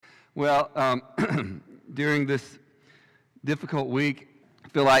Well, during this difficult week, I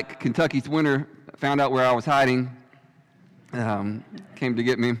feel like Kentucky's winter found out where I was hiding, came to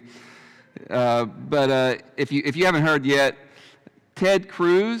get me. But if you haven't heard yet, Ted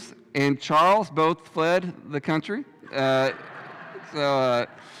Cruz and Charles both fled the country. I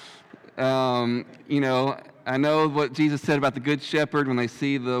know what Jesus said about the Good Shepherd. When they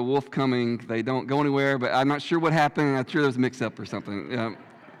see the wolf coming, they don't go anywhere, but I'm not sure what happened. I'm sure there was a mix-up or something.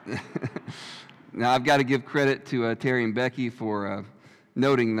 Now, I've got to give credit to Terry and Becky for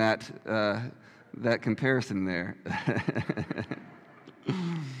noting that comparison there.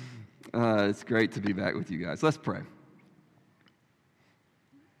 It's great to be back with you guys. Let's pray.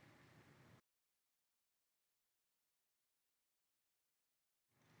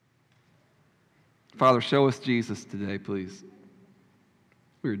 Father, show us Jesus today, please.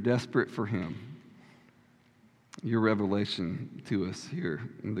 We're desperate for him. Your revelation to us here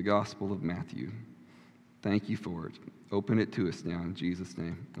in the Gospel of Matthew. Thank you for it. Open it to us now in Jesus'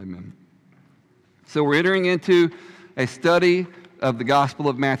 name. Amen. So we're entering into a study of the Gospel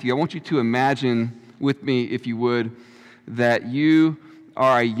of Matthew. I want you to imagine with me, if you would, that you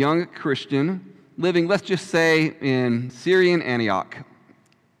are a young Christian living, let's just say, in Syrian Antioch,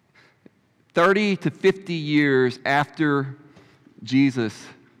 30 to 50 years after Jesus'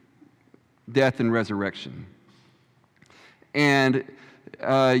 death and resurrection. And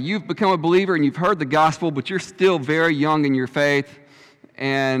you've become a believer and you've heard the gospel, but you're still very young in your faith.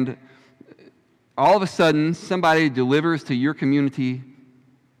 And all of a sudden, somebody delivers to your community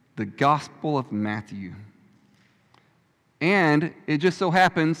the Gospel of Matthew. And it just so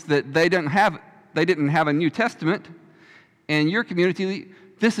happens that they didn't have a New Testament, and your community,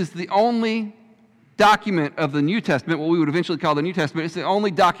 this is the only document of the New Testament, what we would eventually call the New Testament. It's the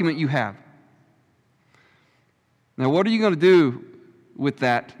only document you have. Now, what are you going to do with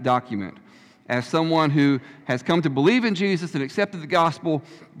that document? As someone who has come to believe in Jesus and accepted the gospel,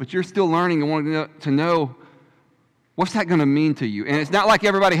 but you're still learning and wanting to know, what's that going to mean to you? And it's not like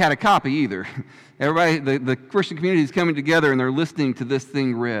everybody had a copy either. Everybody, the Christian community is coming together and they're listening to this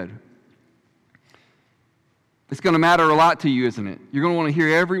thing read. It's going to matter a lot to you, isn't it? You're going to want to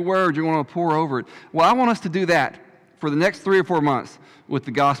hear every word. You're going to want to pore over it. Well, I want us to do that for the next 3 or 4 months with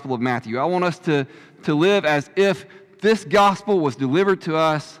the Gospel of Matthew. I want us to live as if this gospel was delivered to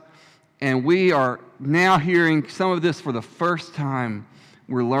us, and we are now hearing some of this for the first time.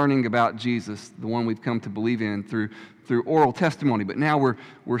 We're learning about Jesus, the one we've come to believe in through oral testimony. But now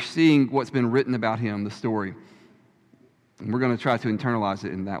we're seeing what's been written about him, the story. And we're going to try to internalize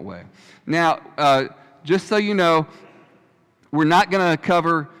it in that way. Now, just so you know, we're not going to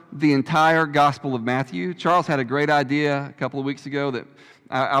cover the entire Gospel of Matthew. Charles had a great idea a couple of weeks ago that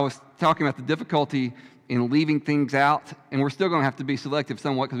I was talking about the difficulty in leaving things out, and we're still going to have to be selective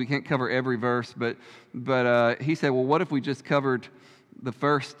somewhat because we can't cover every verse, but he said, well, what if we just covered the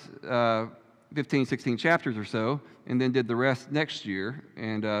first 15, 16 chapters or so, and then did the rest next year?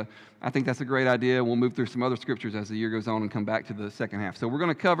 And I think that's a great idea. We'll move through some other scriptures as the year goes on and come back to the second half. So we're going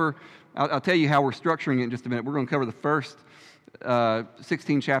to cover, I'll tell you how we're structuring it in just a minute. We're going to cover the first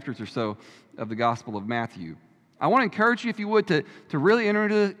 16 chapters or so of the Gospel of Matthew. I want to encourage you, if you would, to really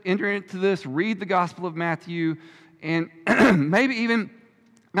enter into this, read the Gospel of Matthew, and maybe even,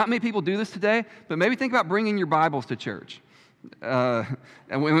 not many people do this today, but maybe think about bringing your Bibles to church. And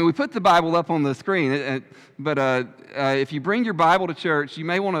when we put the Bible up on the screen, but if you bring your Bible to church, you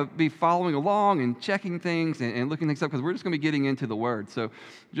may want to be following along and checking things and looking things up, because we're just going to be getting into the Word. So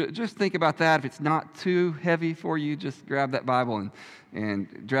just think about that. If it's not too heavy for you, just grab that Bible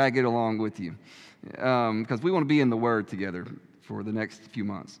and drag it along with you. Because we want to be in the Word together for the next few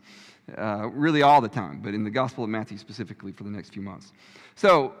months. Really all the time, but in the Gospel of Matthew specifically for the next few months.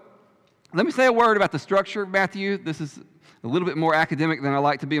 So let me say a word about the structure of Matthew. This is a little bit more academic than I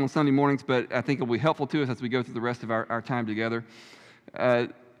like to be on Sunday mornings, but I think it will be helpful to us as we go through the rest of our time together.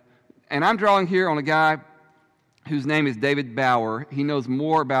 And I'm drawing here on a guy whose name is David Bauer. He knows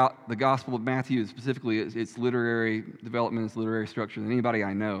more about the Gospel of Matthew, specifically its literary development, its literary structure, than anybody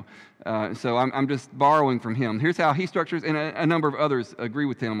I know. So I'm just borrowing from him. Here's how he structures, and a number of others agree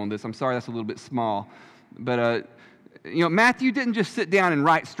with him on this. I'm sorry that's a little bit small. But, Matthew didn't just sit down and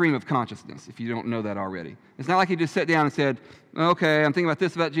write stream of consciousness, if you don't know that already. It's not like he just sat down and said, okay, I'm thinking about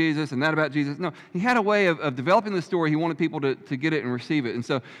this about Jesus and that about Jesus. No, he had a way of developing the story. He wanted people to get it and receive it. And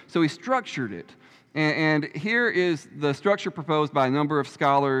so he structured it. And here is the structure proposed by a number of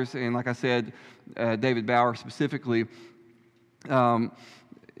scholars, and like I said, David Bauer specifically. The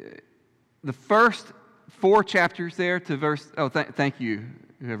first 4 chapters there to verse... thank you,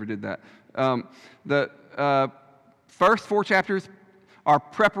 whoever did that. The first 4 chapters are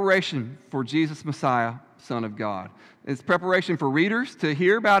preparation for Jesus Messiah, Son of God. It's preparation for readers to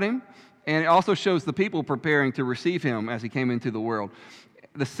hear about him, and it also shows the people preparing to receive him as he came into the world.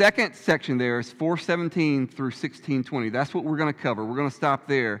 The second section there is 4:17 through 16:20. That's what we're going to cover. We're going to stop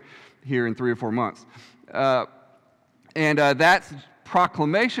there here in 3 or 4 months. That's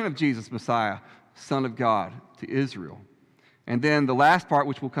proclamation of Jesus Messiah, Son of God, to Israel. And then the last part,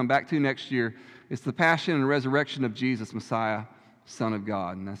 which we'll come back to next year, is the passion and resurrection of Jesus Messiah, Son of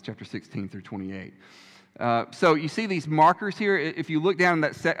God. And that's chapter 16 through 28. So you see these markers here. If you look down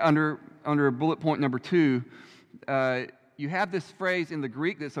that under bullet point number 2, you have this phrase in the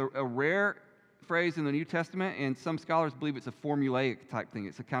Greek that's a rare phrase in the New Testament, and some scholars believe it's a formulaic type thing.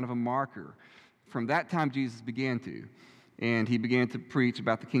 It's a kind of a marker. From that time, Jesus began to, and he began to preach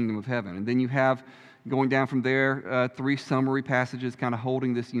about the kingdom of heaven. And then you have, going down from there, 3 summary passages kind of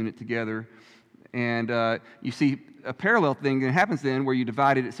holding this unit together. And you see a parallel thing that happens then where you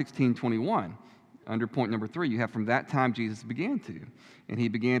divide it at 16:21. Under point number 3, you have from that time Jesus began to. And he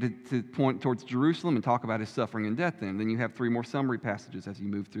began to point towards Jerusalem and talk about his suffering and death then. Then you have 3 more summary passages as you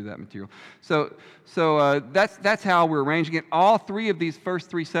move through that material. So that's how we're arranging it. All 3 of these first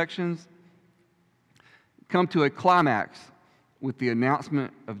 3 sections come to a climax with the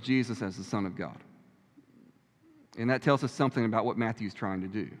announcement of Jesus as the Son of God. And that tells us something about what Matthew's trying to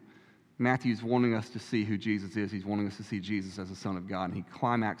do. Matthew's wanting us to see who Jesus is. He's wanting us to see Jesus as the Son of God. And he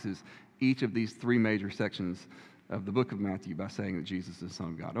climaxes each of these 3 major sections of the book of Matthew by saying that Jesus is the Son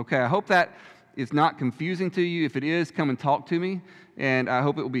of God. Okay, I hope that is not confusing to you. If it is, come and talk to me. And I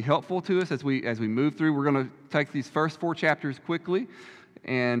hope it will be helpful to us as we move through. We're going to take these first 4 chapters quickly,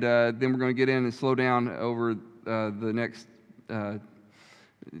 and then we're going to get in and slow down over the next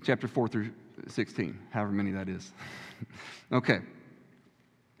chapter 4 through 16, however many that is. Okay.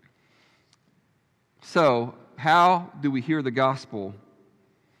 So, how do we hear the gospel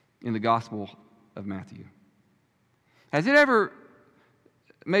in the Gospel of Matthew? Has it ever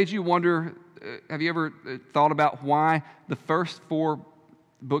made you wonder, have you ever thought about why the first 4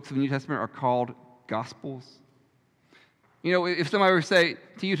 books of the New Testament are called Gospels? You know, if somebody were to say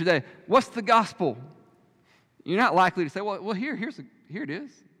to you today, what's the gospel? You're not likely to say, well here it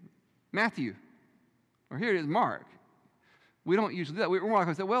is, Matthew, or here it is, Mark. We don't usually do that. We're more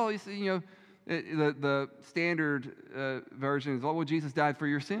likely to say, well, you know, the standard version is, well, Jesus died for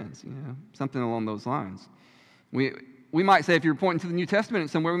your sins, you know, something along those lines. We might say, if you're pointing to the New Testament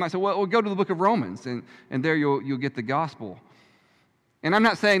somewhere, we might say, well, we'll go to the book of Romans, and there you'll get the gospel. And I'm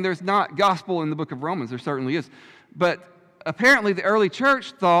not saying there's not gospel in the book of Romans. There certainly is. But apparently the early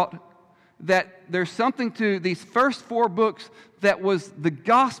church thought that there's something to these first 4 books that was the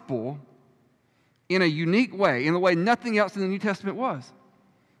gospel in a unique way, in a way nothing else in the New Testament was.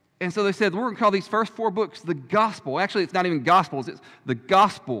 And so they said, we're going to call these first 4 books the gospel. Actually, it's not even gospels. It's the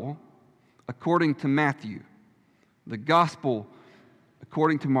gospel according to Matthew. The gospel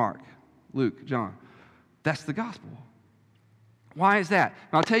according to Mark, Luke, John. That's the gospel. Why is that?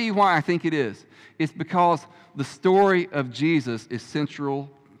 And I'll tell you why I think it is. It's because the story of Jesus is centrally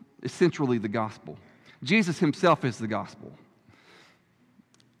the gospel. Jesus himself is the gospel.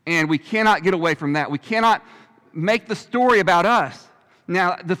 And we cannot get away from that. We cannot make the story about us.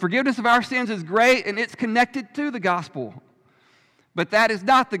 Now, the forgiveness of our sins is great, and it's connected to the gospel. But that is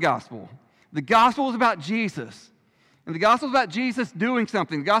not the gospel. The gospel is about Jesus. And the gospel is about Jesus doing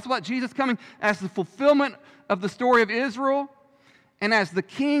something. The gospel is about Jesus coming as the fulfillment of the story of Israel and as the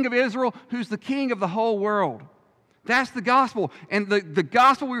king of Israel who's the king of the whole world. That's the gospel. And the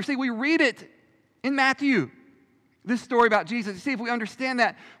gospel we receive, we read it in Matthew. This story about Jesus. You see, if we understand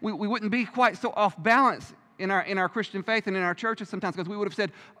that, we wouldn't be quite so off balance in our Christian faith and in our churches sometimes, because we would have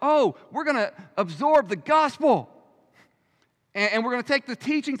said, oh, we're going to absorb the gospel. And we're going to take the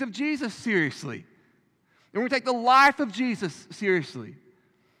teachings of Jesus seriously. And we're going to take the life of Jesus seriously.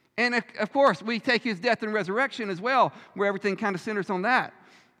 And of course, we take his death and resurrection as well, where everything kind of centers on that.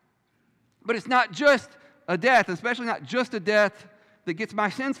 But it's not just a death, especially not just a death that gets my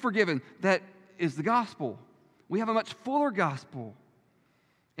sins forgiven, that is the gospel. We have a much fuller gospel.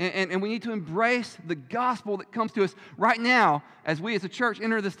 And we need to embrace the gospel that comes to us right now as we as a church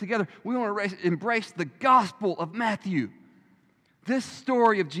enter this together. We want to embrace the gospel of Matthew, this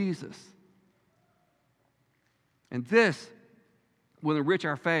story of Jesus. And this will enrich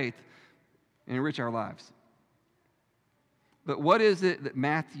our faith and enrich our lives. But what is it that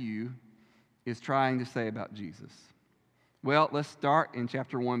Matthew is trying to say about Jesus? Well, let's start in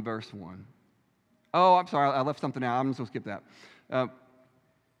chapter 1, verse 1. Oh, I'm sorry, I left something out. I'm just going to skip that.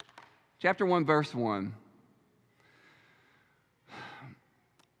 Chapter 1, verse 1.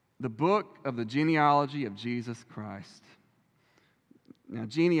 The book of the genealogy of Jesus Christ. Now,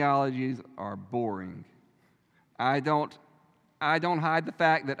 genealogies are boring. I don't hide the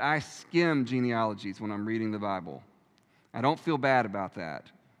fact that I skim genealogies when I'm reading the Bible. I don't feel bad about that.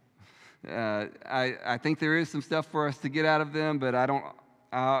 I think there is some stuff for us to get out of them, but I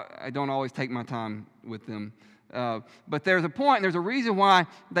don't always take my time with them. But there's a point, there's a reason why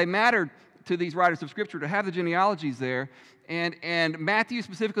they mattered to these writers of Scripture to have the genealogies there. And Matthew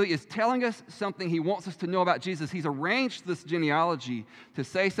specifically is telling us something he wants us to know about Jesus. He's arranged this genealogy to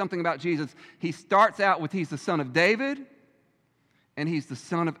say something about Jesus. He starts out with he's the son of David, and he's the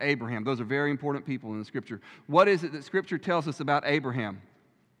son of Abraham. Those are very important people in the Scripture. What is it that Scripture tells us about Abraham?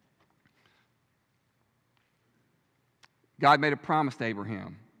 God made a promise to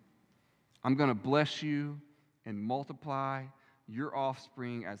Abraham. I'm going to bless you and multiply your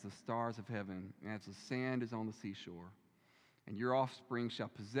offspring as the stars of heaven, and as the sand is on the seashore. And your offspring shall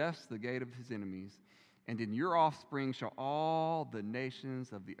possess the gate of his enemies, and in your offspring shall all the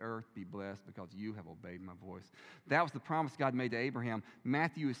nations of the earth be blessed, because you have obeyed my voice. That was the promise God made to Abraham.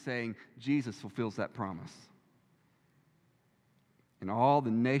 Matthew is saying Jesus fulfills that promise. And all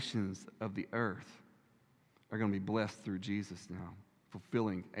the nations of the earth are going to be blessed through Jesus now,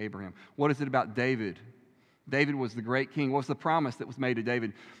 fulfilling Abraham. What is it about David? David was the great king. What was the promise that was made to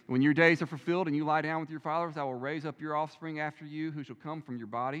David? When your days are fulfilled and you lie down with your fathers, I will raise up your offspring after you, who shall come from your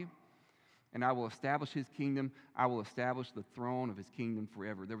body, and I will establish his kingdom. I will establish the throne of his kingdom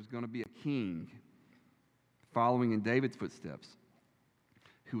forever. There was going to be a king following in David's footsteps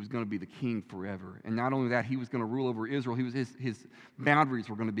who was going to be the king forever. And not only that, he was going to rule over Israel. His boundaries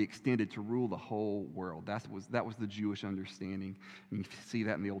were going to be extended to rule the whole world. That was the Jewish understanding. And you see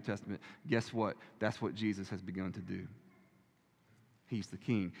that in the Old Testament. Guess what? That's what Jesus has begun to do. He's the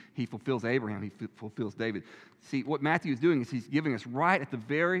king. He fulfills Abraham. He fulfills David. See, what Matthew is doing is he's giving us right at the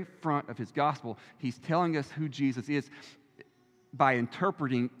very front of his gospel, he's telling us who Jesus is by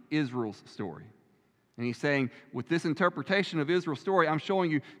interpreting Israel's story. And he's saying, with this interpretation of Israel's story, I'm showing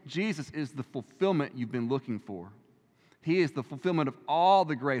you Jesus is the fulfillment you've been looking for. He is the fulfillment of all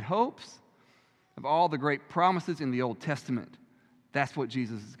the great hopes, of all the great promises in the Old Testament. That's what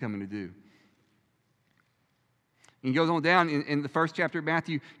Jesus is coming to do. And he goes on down in the first chapter of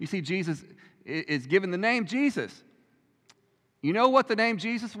Matthew, you see Jesus is given the name Jesus. You know what the name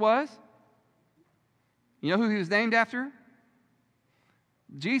Jesus was? You know who he was named after?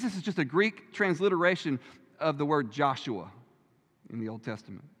 Jesus is just a Greek transliteration of the word Joshua in the Old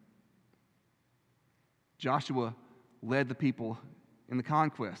Testament. Joshua led the people in the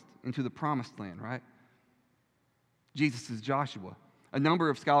conquest into the promised land, right? Jesus is Joshua. A number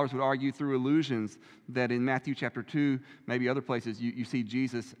of scholars would argue through allusions that in Matthew chapter 2, maybe other places, you see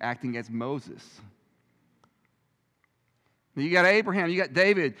Jesus acting as Moses. You got Abraham, you got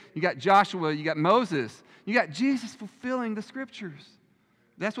David, you got Joshua, you got Moses, you got Jesus fulfilling the Scriptures.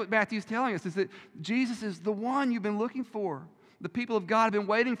 That's what Matthew's telling us, is that Jesus is the one you've been looking for. The people of God have been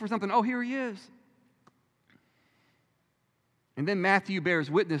waiting for something. Oh, here he is. And then Matthew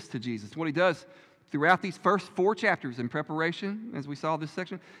bears witness to Jesus. What he does throughout these first 4 chapters in preparation, as we saw this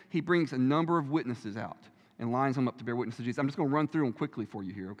section, he brings a number of witnesses out and lines them up to bear witness to Jesus. I'm just going to run through them quickly for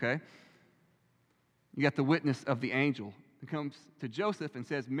you here, okay? You got the witness of the angel who comes to Joseph and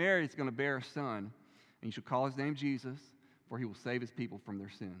says, Mary is going to bear a son, and you shall call his name Jesus, for he will save his people from their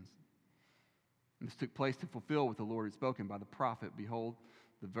sins. And this took place to fulfill what the Lord had spoken by the prophet. Behold,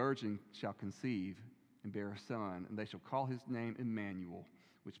 the virgin shall conceive and bear a son, and they shall call his name Emmanuel,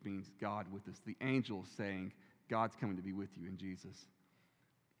 which means God with us. The angel is saying, God's coming to be with you in Jesus.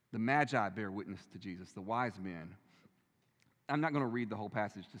 The Magi bear witness to Jesus, the wise men. I'm not going to read the whole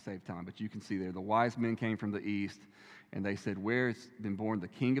passage to save time, but you can see there, the wise men came from the east, and they said, where has been born the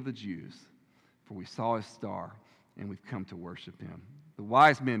King of the Jews? For we saw his star, and we've come to worship him. The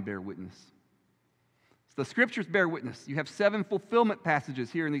wise men bear witness. So the Scriptures bear witness. You have 7 fulfillment passages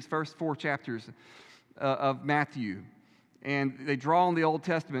here in these first 4 chapters of Matthew. And they draw on the Old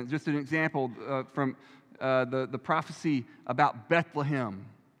Testament. Just an example from the prophecy about Bethlehem.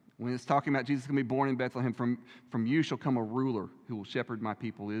 When it's talking about Jesus going to be born in Bethlehem, from you shall come a ruler who will shepherd my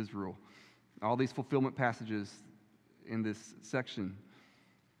people Israel. All these fulfillment passages in this section.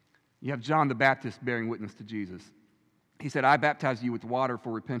 You have John the Baptist bearing witness to Jesus. He said, I baptize you with water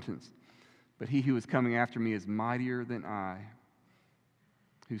for repentance, but he who is coming after me is mightier than I,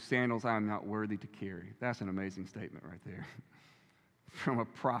 whose sandals I am not worthy to carry. That's an amazing statement right there. From a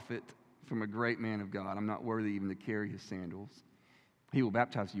prophet, from a great man of God. I'm not worthy even to carry his sandals. He will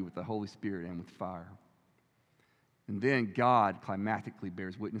baptize you with the Holy Spirit and with fire. And then God climactically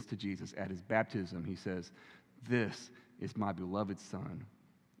bears witness to Jesus at his baptism. He says, this is my beloved Son,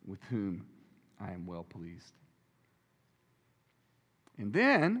 with whom I am well pleased. And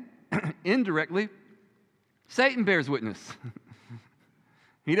then, indirectly, Satan bears witness.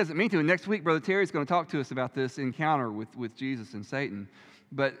 He doesn't mean to. And next week, Brother Terry's going to talk to us about this encounter with Jesus and Satan.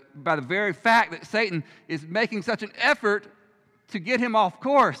 But by the very fact that Satan is making such an effort to get him off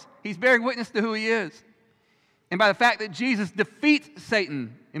course, he's bearing witness to who he is. And by the fact that Jesus defeats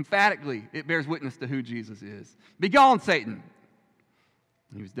Satan emphatically, it bears witness to who Jesus is. Begone, Satan.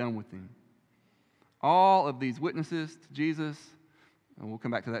 He was done with him. All of these witnesses to Jesus, and we'll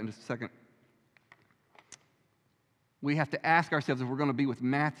come back to that in just a second. We have to ask ourselves if we're going to be with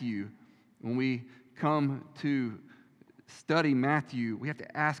Matthew when we come to study Matthew. We have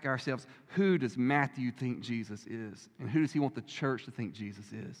to ask ourselves, who does Matthew think Jesus is? And who does he want the church to think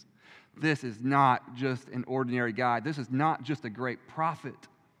Jesus is? This is not just an ordinary guy. This is not just a great prophet.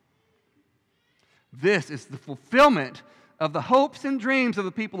 This is the fulfillment of the hopes and dreams of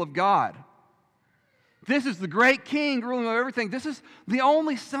the people of God. This is the great king ruling over everything. This is the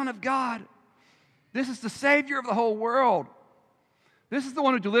only Son of God. This is the Savior of the whole world. This is the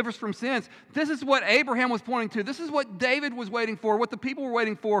one who delivers from sins. This is what Abraham was pointing to. This is what David was waiting for, what the people were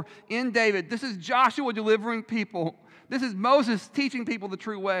waiting for in David. This is Joshua delivering people. This is Moses teaching people the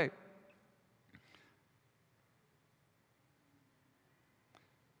true way.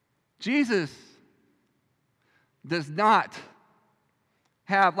 Jesus does not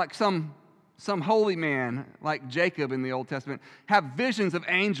have, like some holy man like Jacob in the Old Testament, have visions of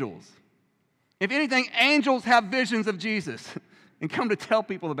angels. If anything, angels have visions of Jesus and come to tell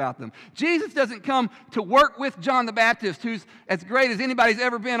people about them. Jesus doesn't come to work with John the Baptist, who's as great as anybody's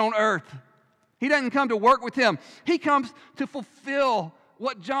ever been on earth. He doesn't come to work with him. He comes to fulfill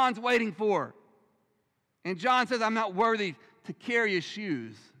what John's waiting for. And John says, I'm not worthy to carry his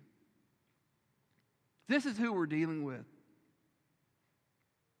shoes. This is who we're dealing with.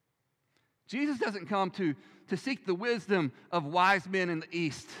 Jesus doesn't come to seek the wisdom of wise men in the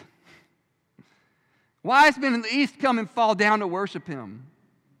East. Wise men in the East come and fall down to worship him.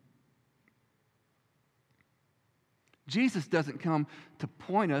 Jesus doesn't come to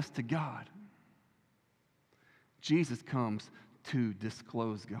point us to God. Jesus comes to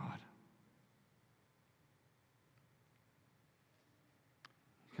disclose God.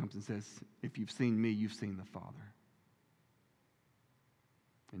 He comes and says, if you've seen me, you've seen the Father.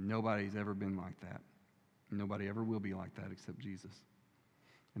 And nobody's ever been like that. Nobody ever will be like that except Jesus.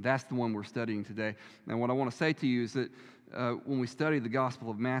 And that's the one we're studying today. And what I want to say to you is that when we study the Gospel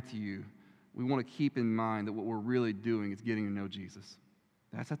of Matthew, we want to keep in mind that what we're really doing is getting to know Jesus.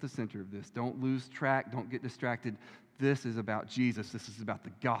 That's at the center of this. Don't lose track. Don't get distracted. This is about Jesus. This is about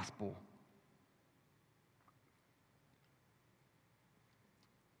the gospel.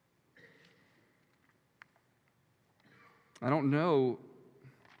 I don't know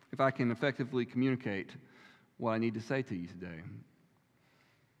if I can effectively communicate what I need to say to you today.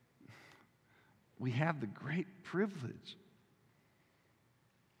 We have the great privilege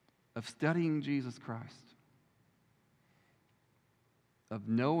of studying Jesus Christ, of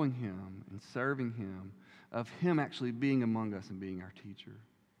knowing him and serving him, of him actually being among us and being our teacher.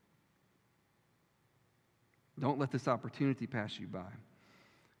 Don't let this opportunity pass you by.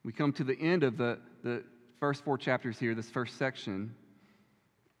 We come to the end of the first 4 chapters here, this first section,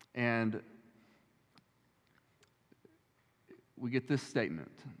 and we get this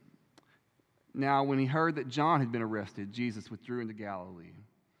statement. Now, when he heard that John had been arrested, Jesus withdrew into Galilee.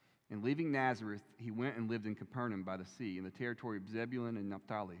 And leaving Nazareth, he went and lived in Capernaum by the sea, in the territory of Zebulun and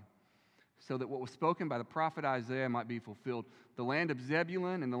Naphtali, so that what was spoken by the prophet Isaiah might be fulfilled. The land of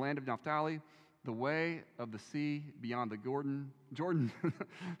Zebulun and the land of Naphtali, the way of the sea beyond the Jordan,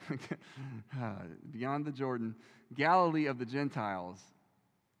 beyond the Jordan, Galilee of the Gentiles.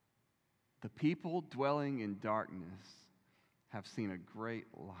 The people dwelling in darkness have seen a great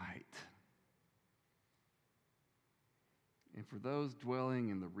light. And for those dwelling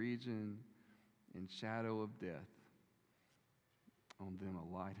in the region in shadow of death, on them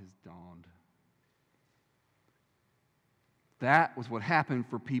a light has dawned. That was what happened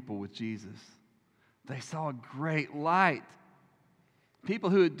for people with Jesus. They saw a great light. People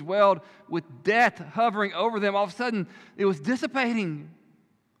who had dwelled with death hovering over them, all of a sudden it was dissipating.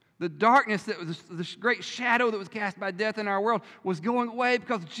 The darkness, that was the great shadow that was cast by death in our world, was going away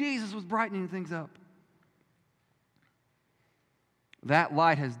because Jesus was brightening things up. That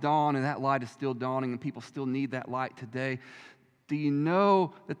light has dawned, and that light is still dawning, and people still need that light today. Do you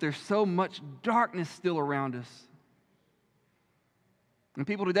know that there's so much darkness still around us? And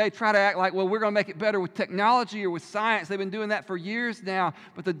people today try to act like, well, we're going to make it better with technology or with science. They've been doing that for years now,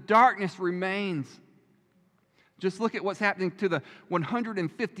 but the darkness remains. Just look at what's happening to the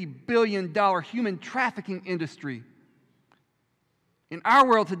 $150 billion human trafficking industry. In our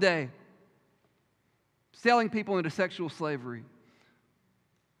world today, selling people into sexual slavery.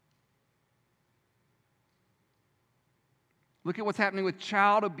 Look at what's happening with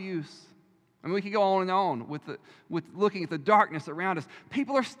child abuse. I mean, we could go on and on with looking at the darkness around us.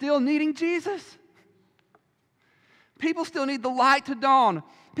 People are still needing Jesus. People still need the light to dawn.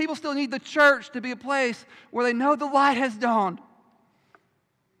 People still need the church to be a place where they know the light has dawned.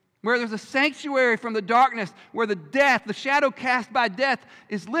 Where there's a sanctuary from the darkness, where the shadow cast by death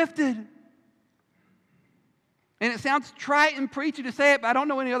is lifted. And it sounds trite and preachy to say it, but I don't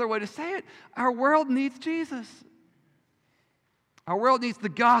know any other way to say it. Our world needs Jesus. Our world needs the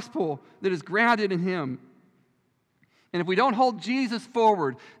gospel that is grounded in Him. And if we don't hold Jesus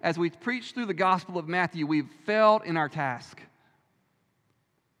forward as we preach through the Gospel of Matthew, we've failed in our task.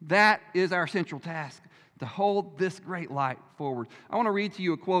 That is our central task, to hold this great light forward. I want to read to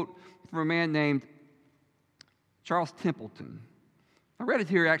you a quote from a man named Charles Templeton. I read it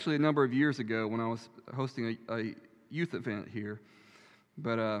here actually a number of years ago when I was hosting a youth event here,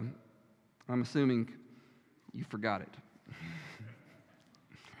 but I'm assuming you forgot it.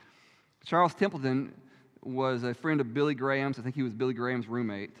 Charles Templeton was a friend of Billy Graham's. I think he was Billy Graham's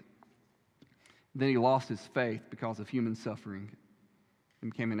roommate. Then he lost his faith because of human suffering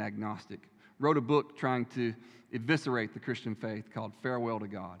and became an agnostic. Wrote a book trying to eviscerate the Christian faith called Farewell to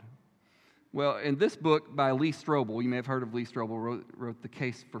God. Well, in this book by Lee Strobel, you may have heard of Lee Strobel, wrote The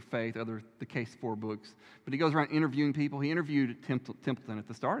Case for Faith, The Case for books. But he goes around interviewing people. He interviewed Templeton at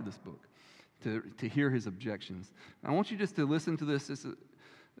the start of this book to hear his objections. I want you just to listen to this. It's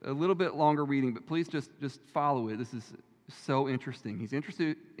a little bit longer reading, but please just follow it. This is so interesting. He's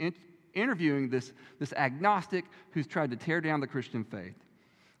interviewing this agnostic who's tried to tear down the Christian faith.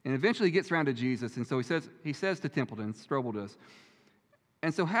 And eventually he gets around to Jesus, and so he says to Templeton, Strobel does,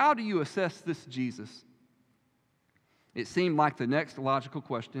 "And so how do you assess this Jesus?" It seemed like the next logical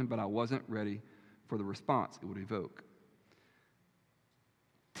question, but I wasn't ready for the response it would evoke.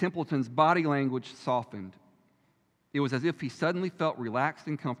 Templeton's body language softened. It was as if he suddenly felt relaxed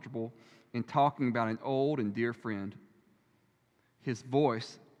and comfortable in talking about an old and dear friend. His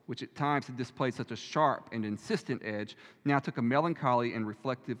voice, which at times had displayed such a sharp and insistent edge, now took a melancholy and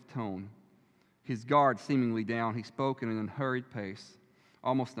reflective tone. His guard seemingly down, he spoke in an unhurried pace,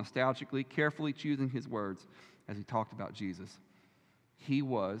 almost nostalgically, carefully choosing his words as he talked about Jesus. He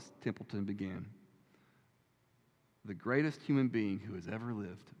was, Templeton began, the greatest human being who has ever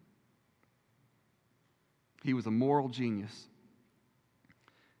lived. He was a moral genius.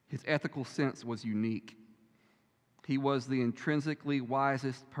 His ethical sense was unique. He was the intrinsically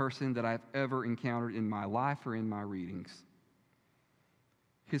wisest person that I've ever encountered in my life or in my readings.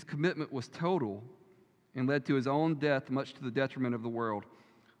 His commitment was total and led to his own death, much to the detriment of the world.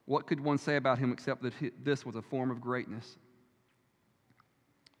 What could one say about him except that this was a form of greatness?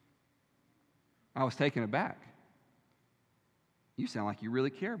 I was taken aback. "You sound like you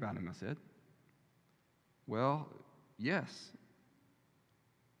really care about him," I said. "Well, yes.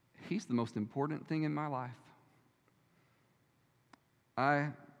 He's the most important thing in my life."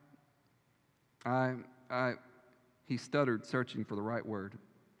 He stuttered, searching for the right word.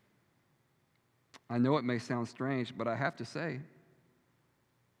 "I know it may sound strange, but I have to say,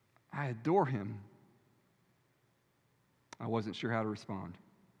 I adore him." I wasn't sure how to respond.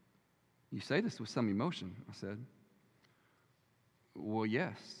 "You say this with some emotion," I said. "Well,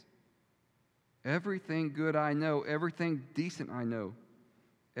 yes. Everything good I know, everything decent I know,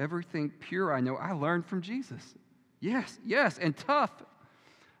 everything pure I know, I learned from Jesus. Yes, and tough.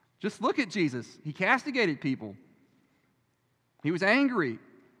 Just look at Jesus. He castigated people. He was angry.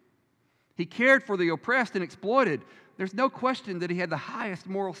 He cared for the oppressed and exploited. There's no question that he had the highest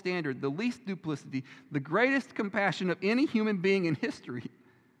moral standard, the least duplicity, the greatest compassion of any human being in history.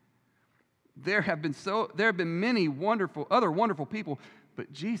 There have been many other wonderful people,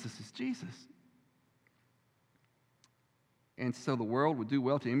 but Jesus is Jesus. And so the world would do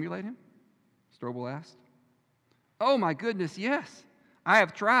well to emulate him?" Strobel asked. "Oh my goodness, yes. I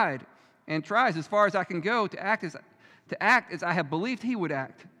have tried and tries as far as I can go to act as I have believed he would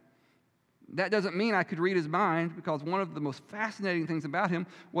act. That doesn't mean I could read his mind, because one of the most fascinating things about him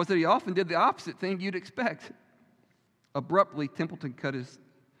was that he often did the opposite thing you'd expect." Abruptly, Templeton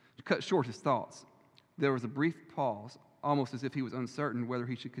cut short his thoughts. There was a brief pause, almost as if he was uncertain whether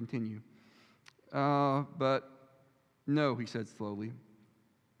he should continue. But no, he said slowly.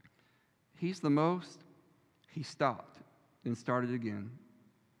 He stopped, then started again.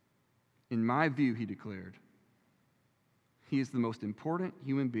 "In my view," he declared, "he is the most important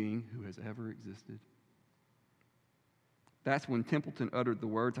human being who has ever existed." That's when Templeton uttered the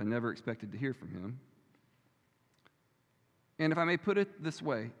words I never expected to hear from him. And if I may put it this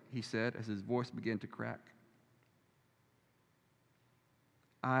way, he said, as his voice began to crack,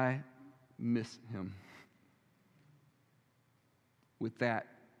 I miss him. With that,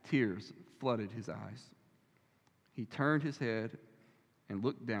 tears flooded his eyes. He turned his head and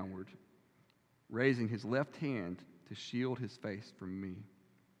looked downward, raising his left hand to shield his face from me.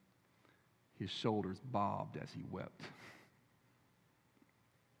 His shoulders bobbed as he wept.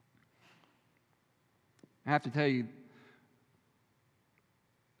 I have to tell you,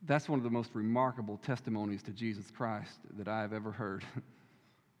 that's one of the most remarkable testimonies to Jesus Christ that I have ever heard,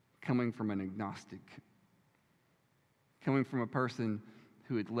 coming from an agnostic, coming from a person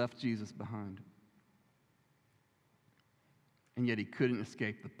who had left Jesus behind. And yet he couldn't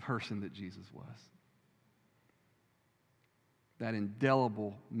escape the person that Jesus was. That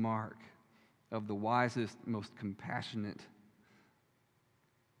indelible mark of the wisest, most compassionate,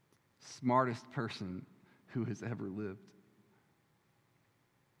 smartest person who has ever lived.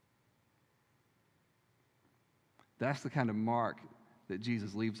 That's the kind of mark that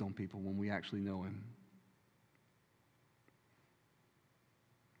Jesus leaves on people when we actually know him.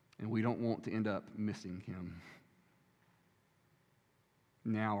 And we don't want to end up missing him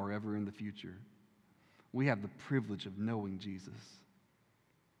now or ever in the future. We have the privilege of knowing Jesus.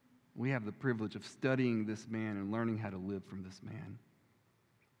 We have the privilege of studying this man and learning how to live from this man.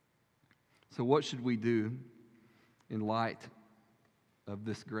 So what should we do in light of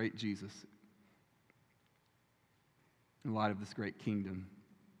this great Jesus? In light of this great kingdom?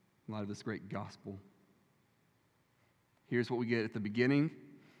 In light of this great gospel? Here's what we get at the beginning,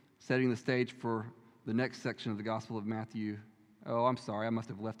 setting the stage for the next section of the Gospel of Matthew. Oh, I'm sorry, I must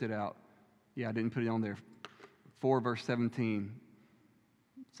have left it out. Yeah, I didn't put it on there. 4 verse 17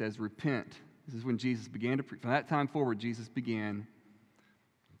 says, repent. This is when Jesus began to preach. From that time forward, Jesus began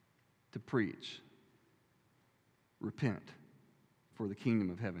to preach. Repent, for the kingdom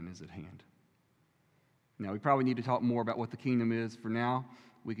of heaven is at hand. Now, we probably need to talk more about what the kingdom is. For now,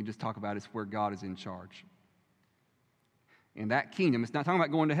 we can just talk about it's where God is in charge. And that kingdom, it's not talking about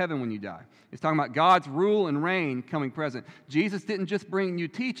going to heaven when you die. It's talking about God's rule and reign coming present. Jesus didn't just bring new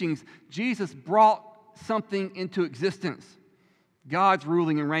teachings. Jesus brought something into existence. God's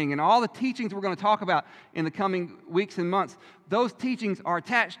ruling and reigning. And all the teachings we're going to talk about in the coming weeks and months, those teachings are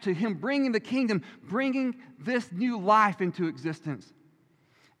attached to him bringing the kingdom, bringing this new life into existence.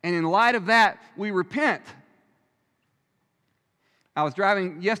 And in light of that, we repent. I was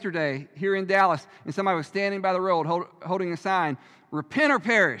driving yesterday here in Dallas, and somebody was standing by the road holding a sign, repent or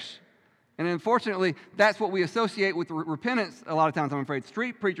perish. And unfortunately, that's what we associate with repentance a lot of times, I'm afraid.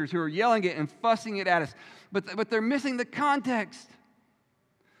 Street preachers who are yelling it and fussing it at us. But they're missing the context.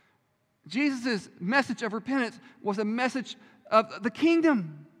 Jesus' message of repentance was a message of the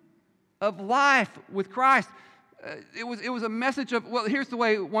kingdom, of life with Christ. It was a message of, well, here's the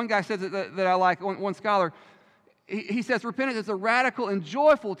way one guy says it that I like, one scholar. He says repentance is a radical and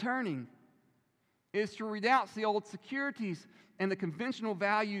joyful turning. It is to renounce the old securities and the conventional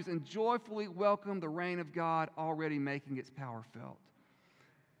values and joyfully welcome the reign of God already making its power felt.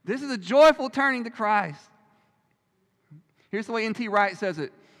 This is a joyful turning to Christ. Here's the way N.T. Wright says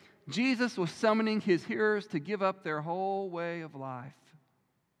it. Jesus was summoning his hearers to give up their whole way of life.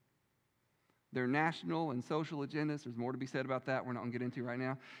 Their national and social agendas, there's more to be said about that we're not going to get into right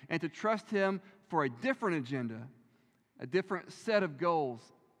now, and to trust him for a different agenda, a different set of goals.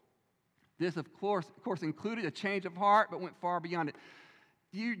 This, of course, included a change of heart, but went far beyond it.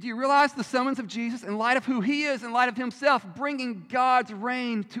 Do you realize the summons of Jesus in light of who he is, in light of himself, bringing God's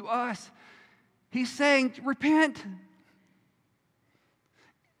reign to us? He's saying, repent.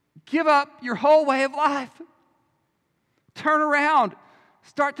 Give up your whole way of life. Turn around.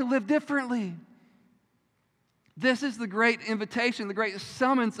 Start to live differently. This is the great invitation, the great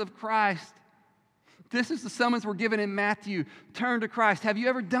summons of Christ. This is the summons we're given in Matthew. Turn to Christ. Have you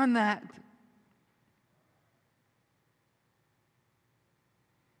ever done that?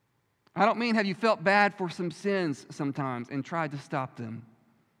 I don't mean have you felt bad for some sins sometimes and tried to stop them,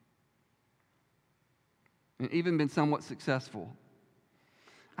 and even been somewhat successful.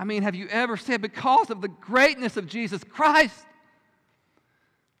 I mean, have you ever said, because of the greatness of Jesus Christ,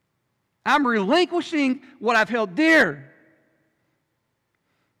 I'm relinquishing what I've held dear,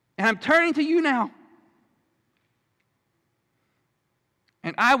 and I'm turning to you now,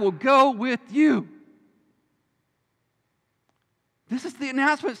 and I will go with you. This is the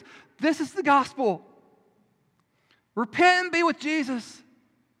announcement. This is the gospel. Repent and be with Jesus.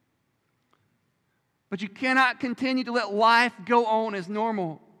 But you cannot continue to let life go on as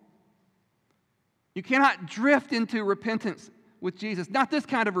normal. You cannot drift into repentance with Jesus. Not this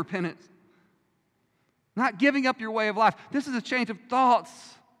kind of repentance. Not giving up your way of life. This is a change of thoughts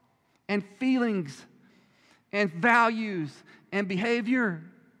and feelings and values and behavior.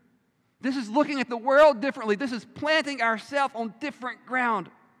 This is looking at the world differently. This is planting ourselves on different ground.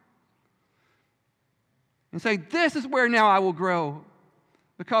 And saying, this is where now I will grow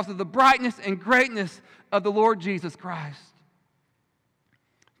because of the brightness and greatness of the Lord Jesus Christ.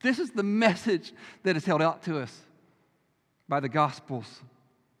 This is the message that is held out to us by the Gospels,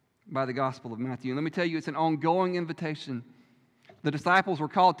 by the Gospel of Matthew. And let me tell you, it's an ongoing invitation. The disciples were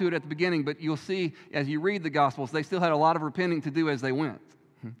called to it at the beginning, but you'll see as you read the Gospels, they still had a lot of repenting to do as they went.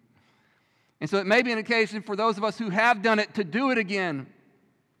 And so it may be an occasion for those of us who have done it to do it again,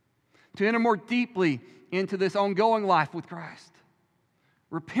 to enter more deeply into this ongoing life with Christ.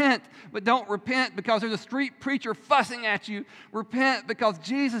 Repent, but don't repent because there's a street preacher fussing at you. Repent because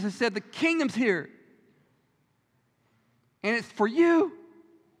Jesus has said the kingdom's here. And it's for you.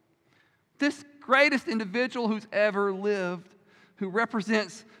 This greatest individual who's ever lived, who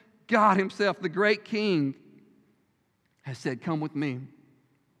represents God himself, the great King, has said, come with me.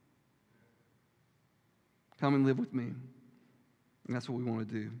 Come and live with me. And that's what we want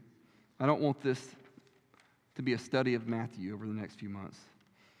to do. I don't want this to be a study of Matthew over the next few months.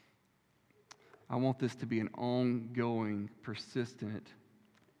 I want this to be an ongoing, persistent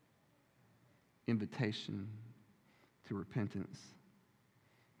invitation to repentance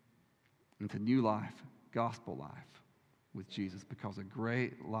and to new life, gospel life with Jesus, because a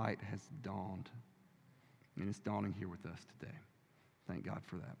great light has dawned, and it's dawning here with us today. Thank God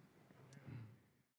for that.